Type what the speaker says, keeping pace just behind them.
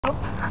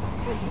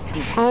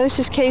This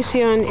is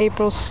Casey on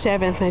April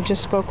 7th. I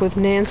just spoke with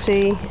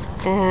Nancy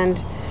and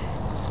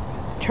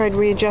tried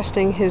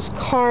readjusting his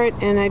cart,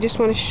 and I just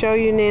want to show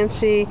you,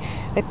 Nancy,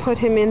 I put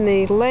him in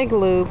the leg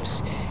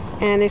loops,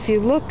 and if you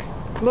look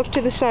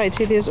to the side,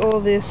 see there's all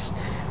this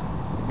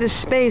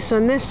space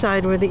on this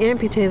side where the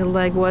amputated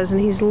leg was, and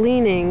he's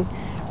leaning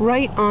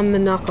right on the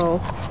knuckle.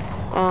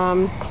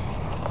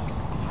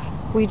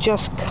 We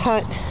just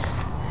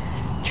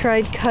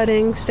tried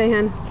cutting,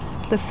 Stan,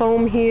 the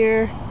foam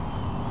here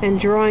and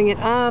drawing it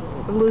up,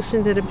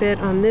 loosened it a bit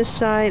on this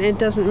side. It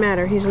doesn't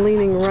matter, he's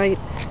leaning right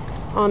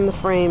on the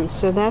frame,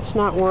 so that's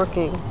not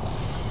working.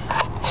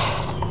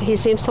 He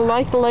seems to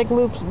like the leg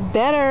loops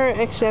better,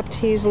 except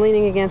he's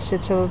leaning against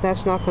it, so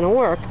that's not going to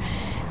work.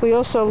 We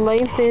also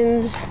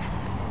lengthened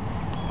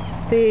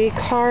the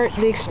cart,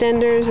 the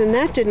extenders, and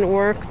that didn't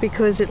work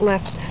because it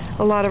left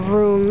a lot of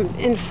room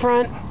in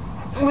front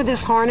with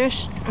this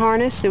harness.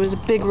 There was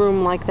a big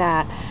room like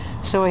that,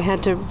 so I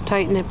had to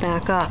tighten it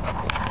back up.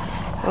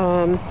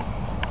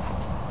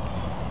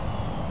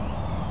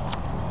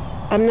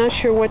 I'm not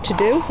sure what to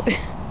do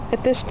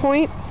at this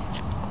point.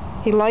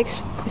 He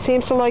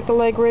seems to like the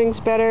leg rings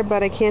better,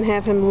 but I can't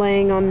have him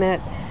laying on the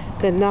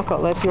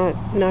knuckle. That's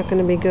not going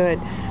to be good.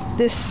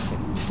 This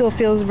still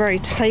feels very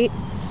tight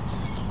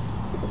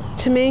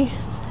to me,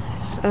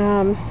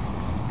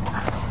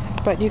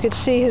 but you could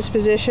see his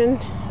position,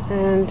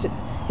 and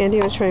Andy,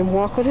 I'm going to try and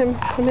walk with him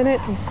a minute.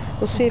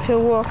 We'll see if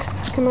he'll walk.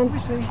 Come on.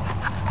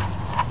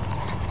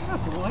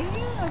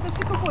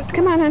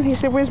 Come on, hon. He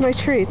said, "Where's my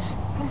treats?"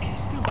 Okay,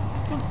 still.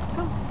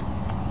 Come.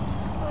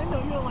 I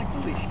know you don't like the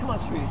leash. Come on,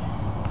 sweetie.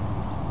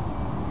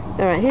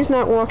 Alright, he's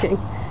not walking.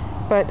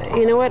 But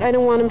you know what? I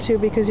don't want him to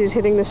because he's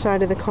hitting the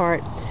side of the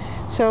cart.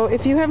 So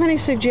if you have any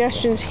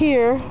suggestions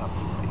here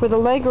with the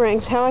leg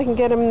rings, how I can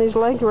get him these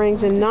leg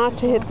rings and not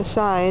to hit the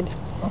side,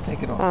 I'll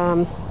take it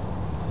off.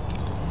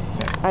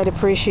 I'd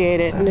appreciate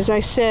it. And as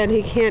I said,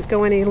 he can't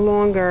go any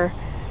longer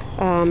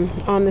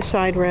on the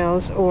side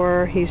rails,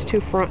 or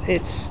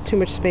it's too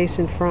much space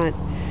in front.